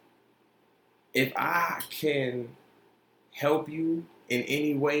 if I can help you in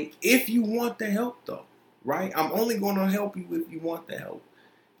any way, if you want the help though, right? I'm only going to help you if you want the help.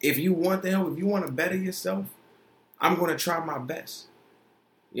 If you want the help, if you want to better yourself, I'm going to try my best.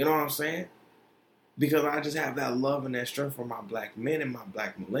 You know what I'm saying? Because I just have that love and that strength for my black men and my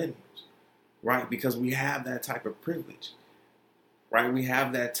black millennials, right? Because we have that type of privilege, right? We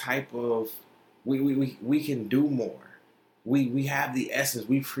have that type of, we can do more. We have the essence.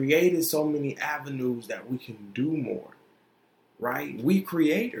 We've created so many avenues that we can do more, right? We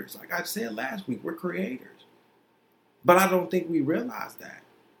creators. Like I said last week, we're creators. But I don't think we realize that.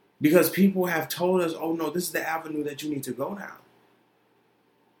 Because people have told us, oh no, this is the avenue that you need to go down.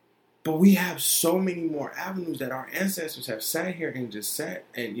 But we have so many more avenues that our ancestors have sat here and just sat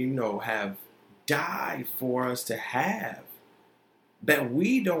and, have died for us to have, that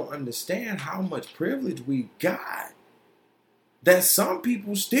we don't understand how much privilege we got that some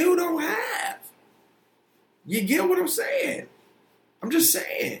people still don't have. You get what I'm saying? I'm just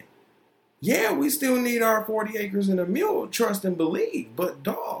saying. Yeah, we still need our 40 acres and a mule, trust and believe. But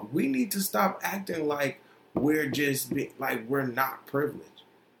dog, we need to stop acting like we're we're not privileged.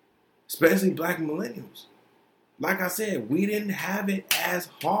 Especially black millennials. Like I said, we didn't have it as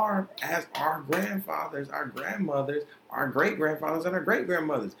hard as our grandfathers, our grandmothers, our great-grandfathers, and our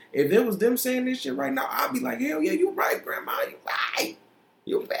great-grandmothers. If it was them saying this shit right now, I'd be like, hell yeah, you right, grandma, you right.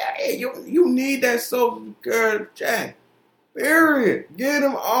 You bad. You need that social security check. Period. Get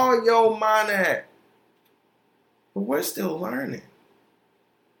them all your money. But we're still learning.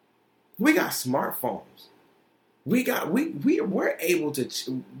 We got smartphones. We're able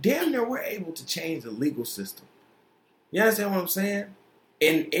to, damn near we're able to change the legal system. You understand what I'm saying?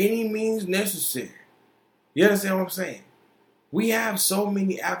 In any means necessary. You understand what I'm saying? We have so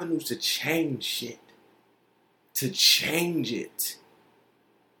many avenues to change shit. To change it.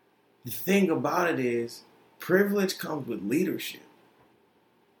 The thing about it is, Privilege comes with leadership,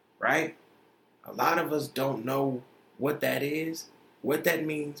 right? A lot of us don't know what that is, what that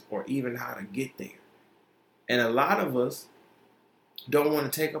means, or even how to get there. And a lot of us don't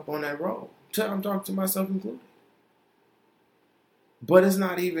want to take up on that role. I'm talking to myself included. But it's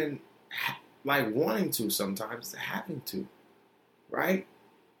not even like wanting to sometimes, it's having to, right?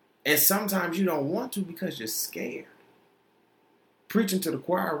 And sometimes you don't want to because you're scared. Preaching to the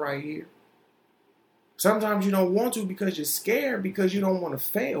choir right here. Sometimes you don't want to because you're scared, because you don't want to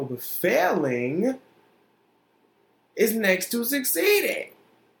fail. But failing is next to succeeding.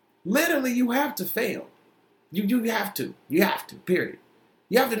 Literally, you have to fail. You have to. You have to, period.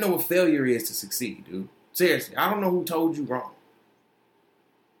 You have to know what failure is to succeed, dude. Seriously, I don't know who told you wrong.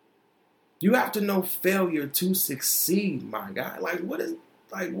 You have to know failure to succeed, my guy.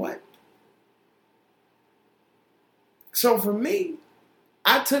 What? So for me,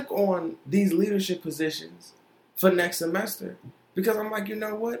 I took on these leadership positions for next semester because I'm like, you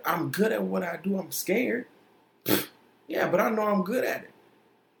know what? I'm good at what I do. I'm scared. Yeah, but I know I'm good at it.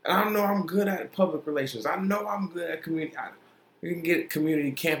 And I know I'm good at public relations. I know I'm good at community. We can get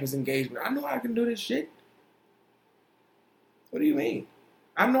community campus engagement. I know I can do this shit. What do you mean?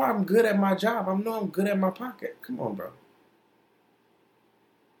 I know I'm good at my job. I know I'm good at my pocket. Come on, bro.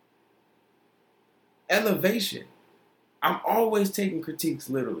 Elevation. I'm always taking critiques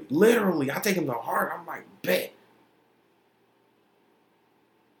literally. Literally. I take them to heart. I'm like, bet.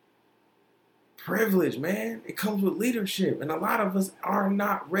 Privilege, man. It comes with leadership. And a lot of us are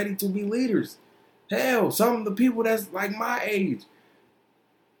not ready to be leaders. Hell, some of the people that's like my age,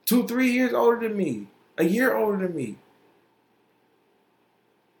 2-3 years older than me, a year older than me.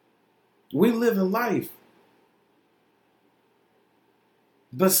 We live in life.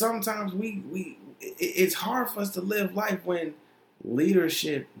 But sometimes it's hard for us to live life when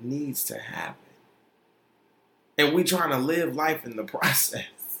leadership needs to happen. And we trying to live life in the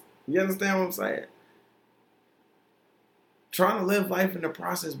process. You understand what I'm saying? Trying to live life in the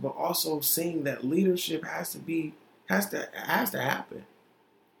process, but also seeing that leadership has to happen.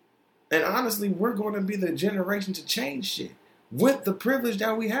 And honestly, we're going to be the generation to change shit with the privilege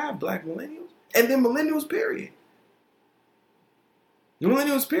that we have, black millennials, and then millennials, period.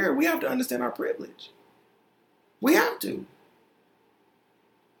 Millennials, period. We have to understand our privilege. We have to.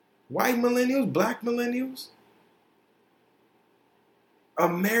 White millennials, black millennials,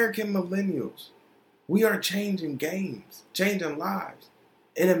 American millennials. We are changing games, changing lives.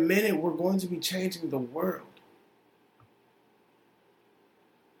 In a minute, we're going to be changing the world.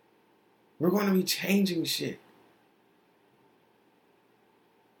 We're going to be changing shit.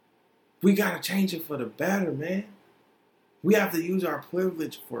 We got to change it for the better, man. We have to use our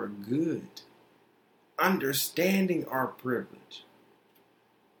privilege for good. Understanding our privilege.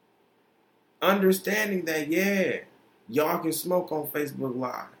 Understanding that, yeah, y'all can smoke on Facebook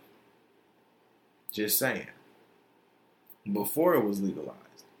Live. Just saying. Before it was legalized.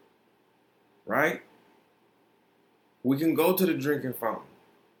 Right? We can go to the drinking fountain.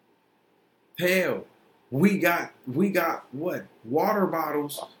 Hell, we got what? Water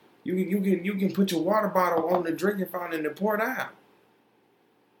bottles. You can put your water bottle on the drinking fountain and pour it out.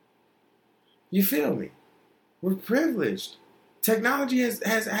 You feel me? We're privileged. Technology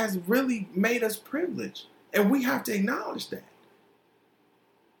has really made us privileged. And we have to acknowledge that.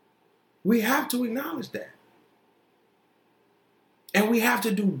 We have to acknowledge that. And we have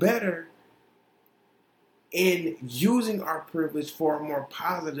to do better in using our privilege for a more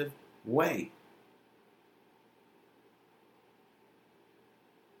positive way.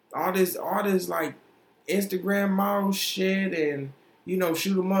 All this like Instagram model shit and,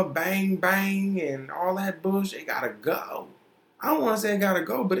 shoot 'em up, bang, bang, and all that bullshit, it gotta go. I don't want to say it gotta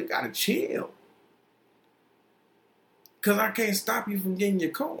go, but it gotta chill. Because I can't stop you from getting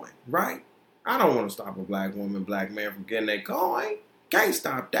your coin, right? I don't want to stop a black woman, black man from getting their coin. Can't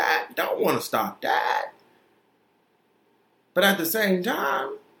stop that. Don't want to stop that. But at the same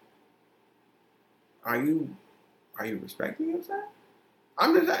time, are you respecting yourself?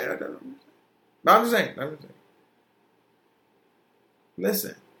 I'm just saying.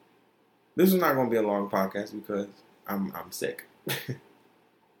 Listen, this is not going to be a long podcast because I'm sick.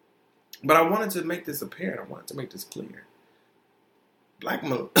 But I wanted to make this apparent. I wanted to make this clear. Black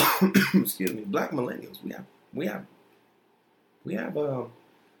millennials. We have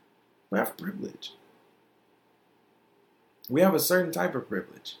privilege. We have a certain type of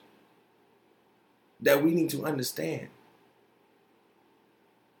privilege that we need to understand.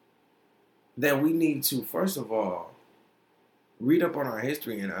 That we need to, first of all, read up on our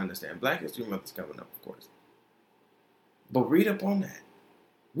history and understand. Black History Month is coming up, of course. But read up on that.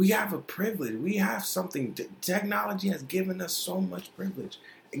 We have a privilege. We have something. Technology has given us so much privilege,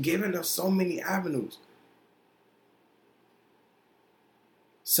 given us so many avenues.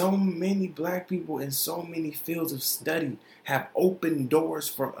 So many black people in so many fields of study have opened doors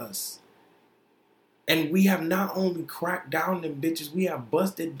for us. And we have not only cracked down them bitches, we have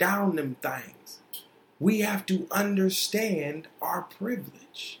busted down them things. We have to understand our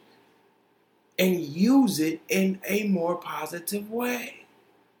privilege and use it in a more positive way.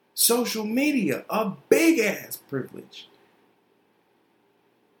 Social media, a big ass privilege.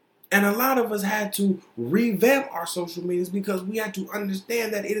 And a lot of us had to revamp our social medias because we had to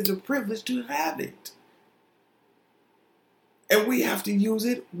understand that it is a privilege to have it. And we have to use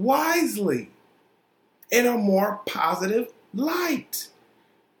it wisely in a more positive light.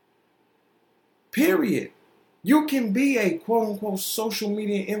 Period. You can be a quote unquote social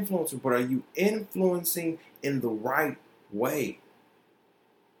media influencer, but are you influencing in the right way?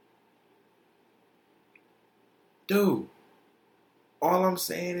 Dude, all I'm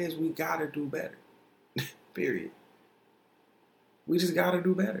saying is we gotta do better. Period. We just gotta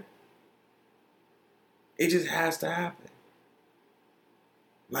do better. It just has to happen.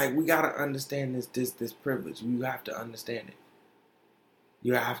 Like, we gotta understand this privilege. You have to understand it.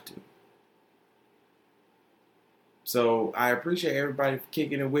 You have to. So I appreciate everybody for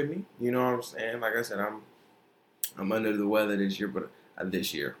kicking it with me. You know what I'm saying? Like I said, I'm under the weather this year, but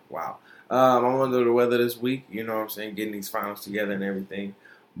this year, wow. I'm under the weather this week. You know what I'm saying? Getting these finals together and everything,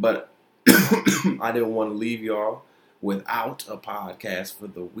 but I didn't want to leave y'all without a podcast for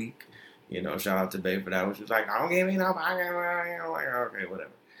the week. You know, shout out to Babe for that. She was like, "Don't give me no podcast." Like, okay,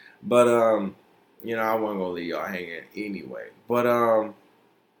 whatever. But you know, I wasn't gonna leave y'all hanging anyway. But I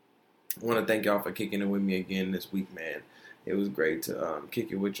want to thank y'all for kicking it with me again this week, man. It was great to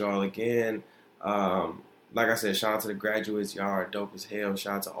kick it with y'all again. Like I said, shout out to the graduates. Y'all are dope as hell.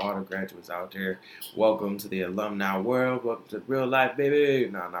 Shout out to all the graduates out there. Welcome to the alumni world. Welcome to real life, baby.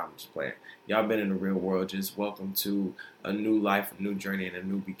 No, I'm just playing. Y'all been in the real world. Just welcome to a new life, a new journey, and a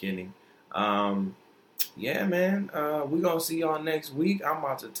new beginning. Yeah, man. We're going to see y'all next week. I'm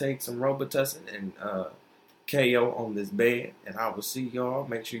about to take some Robitussin and KO on this bed, and I will see y'all.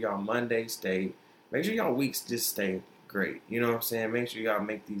 Make sure y'all make sure y'all weeks just stay great. You know what I'm saying? Make sure y'all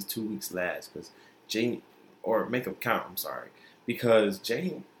make these 2 weeks last, because make them count. I'm sorry, because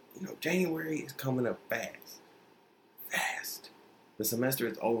January is coming up fast. The semester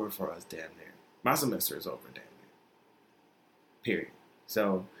is over for us, damn near. My semester is over, damn near. Period.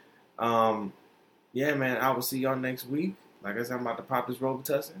 So, yeah, man. I will see y'all next week. Like I said, I'm about to pop this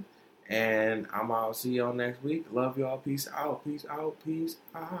Robitussin. And I'll see y'all next week. Love y'all. Peace out. Peace out. Peace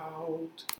out.